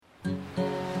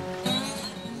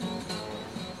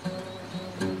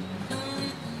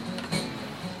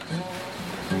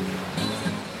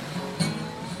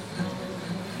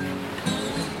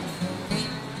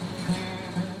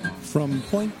From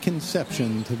Point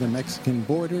Conception to the Mexican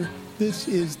border, this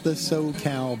is the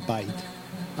SoCal Bite.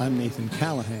 I'm Nathan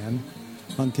Callahan.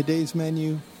 On today's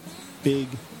menu, big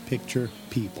picture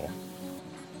people.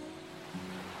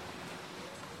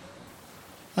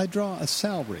 I draw a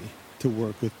salary to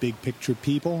work with big picture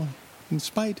people, in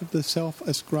spite of the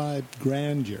self-ascribed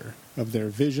grandeur of their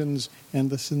visions and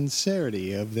the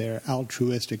sincerity of their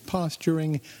altruistic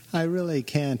posturing. I really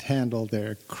can't handle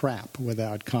their crap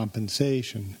without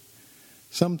compensation.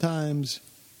 Sometimes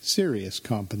serious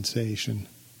compensation.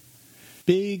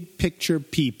 Big picture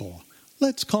people,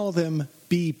 let's call them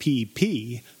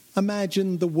BPP.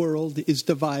 Imagine the world is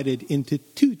divided into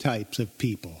two types of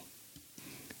people,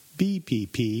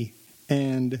 BPP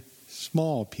and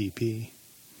small pp.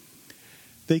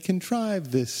 They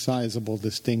contrive this sizable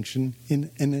distinction in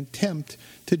an attempt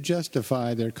to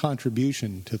justify their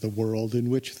contribution to the world in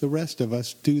which the rest of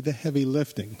us do the heavy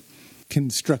lifting,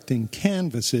 constructing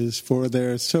canvases for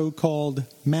their so-called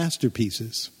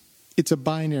masterpieces. It's a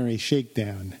binary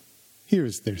shakedown.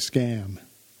 Here's their scam.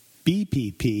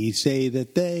 BPP say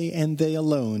that they and they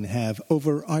alone have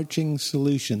overarching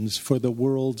solutions for the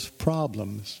world's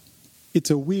problems. It's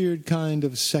a weird kind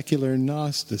of secular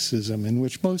Gnosticism in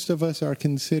which most of us are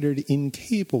considered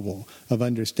incapable of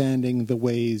understanding the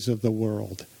ways of the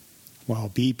world. While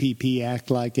BPP act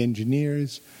like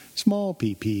engineers, small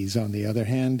PPs, on the other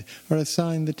hand, are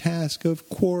assigned the task of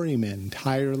quarrymen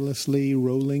tirelessly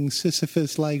rolling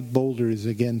Sisyphus-like boulders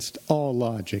against all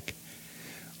logic.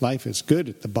 Life is good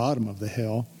at the bottom of the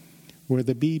hill, where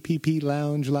the BPP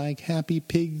lounge like happy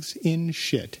pigs in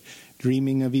shit,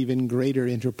 dreaming of even greater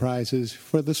enterprises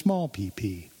for the small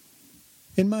PP.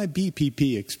 In my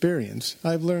BPP experience,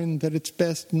 I've learned that it's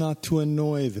best not to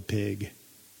annoy the pig.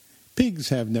 Pigs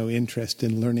have no interest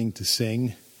in learning to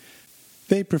sing.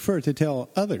 They prefer to tell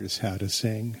others how to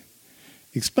sing.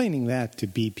 Explaining that to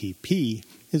BPP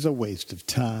is a waste of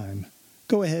time.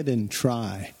 Go ahead and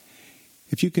try.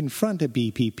 If you confront a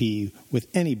BPP with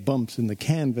any bumps in the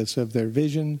canvas of their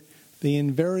vision, they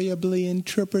invariably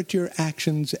interpret your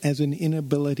actions as an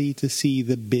inability to see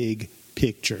the big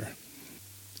picture.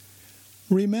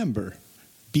 Remember,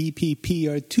 BPP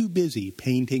are too busy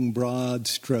painting broad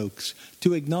strokes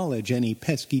to acknowledge any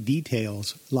pesky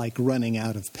details like running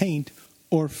out of paint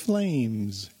or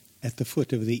flames at the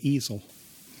foot of the easel.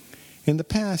 In the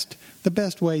past, the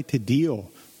best way to deal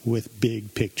with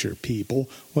big picture people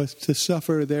was to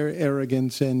suffer their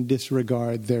arrogance and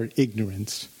disregard their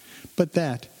ignorance. But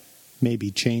that may be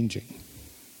changing.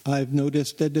 I've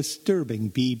noticed a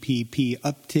disturbing BPP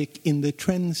uptick in the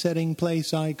trend-setting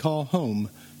place I call home,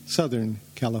 Southern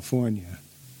California.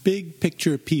 Big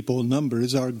picture people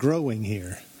numbers are growing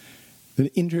here.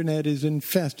 The internet is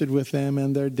infested with them,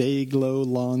 and their day-glow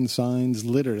lawn signs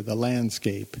litter the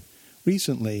landscape.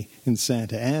 Recently, in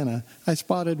Santa Ana, I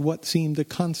spotted what seemed a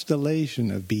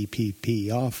constellation of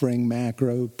BPP offering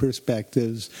macro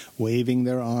perspectives, waving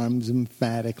their arms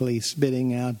emphatically,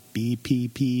 spitting out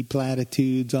BPP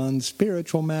platitudes on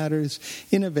spiritual matters,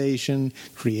 innovation,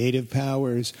 creative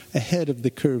powers,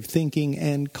 ahead-of-the-curve thinking,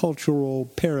 and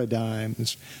cultural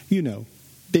paradigms. You know,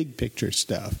 big picture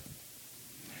stuff.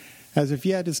 As of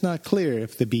yet, it's not clear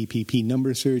if the BPP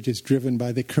number surge is driven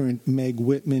by the current Meg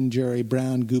Whitman-Jerry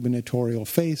Brown gubernatorial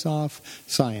face-off,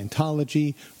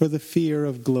 Scientology, or the fear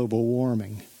of global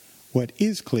warming. What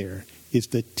is clear is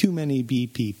that too many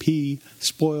BPP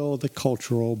spoil the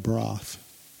cultural broth.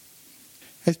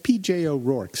 As P.J.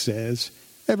 O'Rourke says,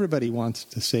 everybody wants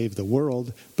to save the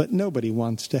world, but nobody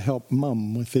wants to help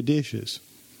Mum with the dishes.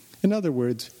 In other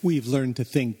words, we've learned to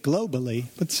think globally,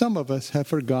 but some of us have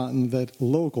forgotten that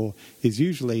local is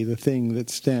usually the thing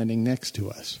that's standing next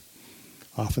to us.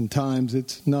 Oftentimes,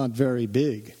 it's not very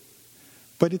big.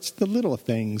 But it's the little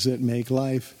things that make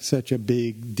life such a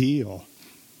big deal.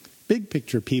 Big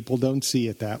picture people don't see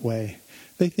it that way.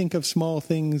 They think of small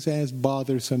things as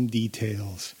bothersome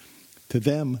details. To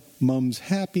them, Mum's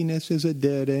happiness is a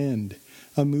dead end,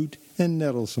 a moot and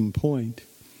nettlesome point.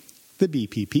 The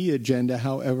BPP agenda,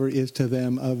 however, is to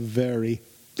them a very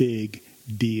big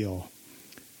deal.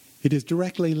 It is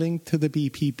directly linked to the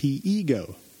BPP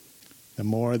ego. The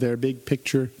more their big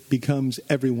picture becomes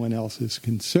everyone else's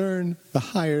concern, the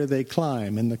higher they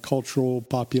climb in the cultural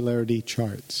popularity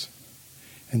charts.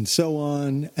 And so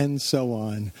on,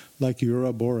 like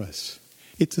Ouroboros.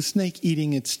 It's a snake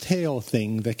eating its tail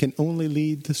thing that can only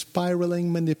lead to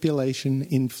spiraling manipulation,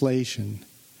 inflation.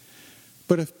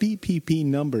 But if BPP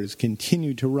numbers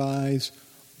continue to rise,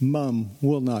 Mum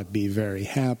will not be very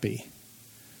happy.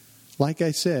 Like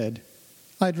I said,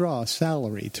 I draw a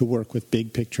salary to work with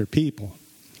big picture people.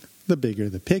 The bigger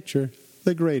the picture,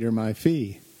 the greater my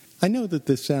fee. I know that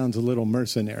this sounds a little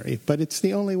mercenary, but it's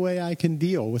the only way I can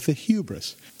deal with the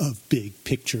hubris of big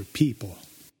picture people.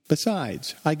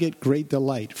 Besides, I get great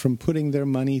delight from putting their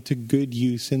money to good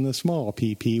use in the small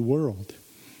PP world.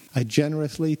 I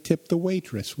generously tip the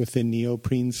waitress with a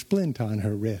neoprene splint on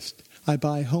her wrist. I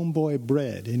buy homeboy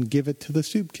bread and give it to the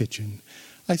soup kitchen.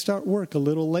 I start work a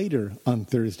little later on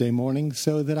Thursday morning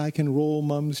so that I can roll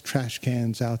Mum's trash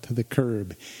cans out to the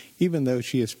curb, even though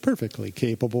she is perfectly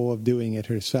capable of doing it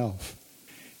herself.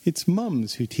 It's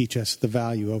mums who teach us the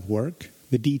value of work,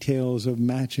 the details of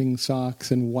matching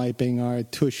socks and wiping our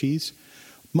tushies.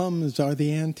 Mums are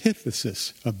the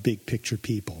antithesis of big picture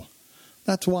people.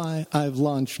 That's why I've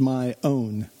launched my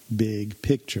own big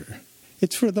picture.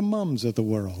 It's for the mums of the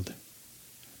world.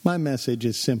 My message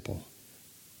is simple.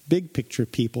 Big picture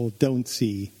people don't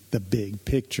see the big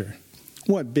picture.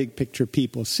 What big picture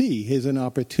people see is an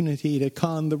opportunity to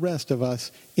con the rest of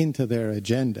us into their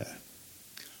agenda.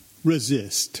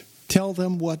 Resist. Tell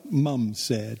them what Mum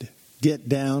said. Get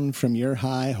down from your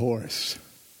high horse.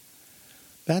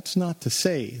 That's not to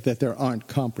say that there aren't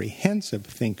comprehensive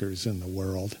thinkers in the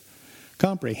world.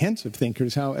 Comprehensive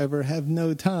thinkers, however, have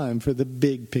no time for the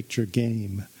big picture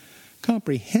game.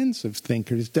 Comprehensive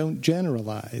thinkers don't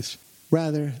generalize.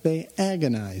 Rather, they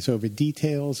agonize over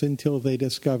details until they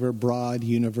discover broad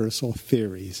universal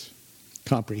theories.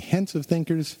 Comprehensive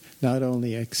thinkers not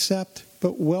only accept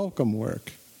but welcome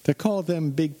work. To call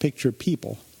them big picture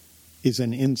people is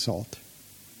an insult.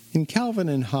 In Calvin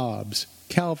and Hobbes,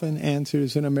 Calvin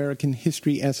answers an American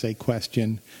history essay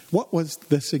question, what was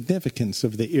the significance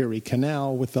of the Erie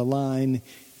Canal, with the line,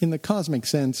 in the cosmic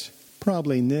sense,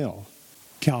 probably nil.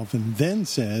 Calvin then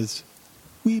says,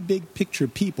 we big picture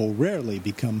people rarely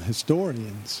become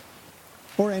historians.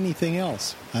 Or anything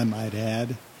else, I might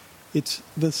add. It's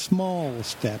the small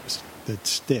steps that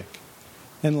stick.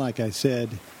 And like I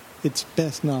said, it's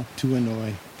best not to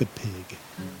annoy the pig.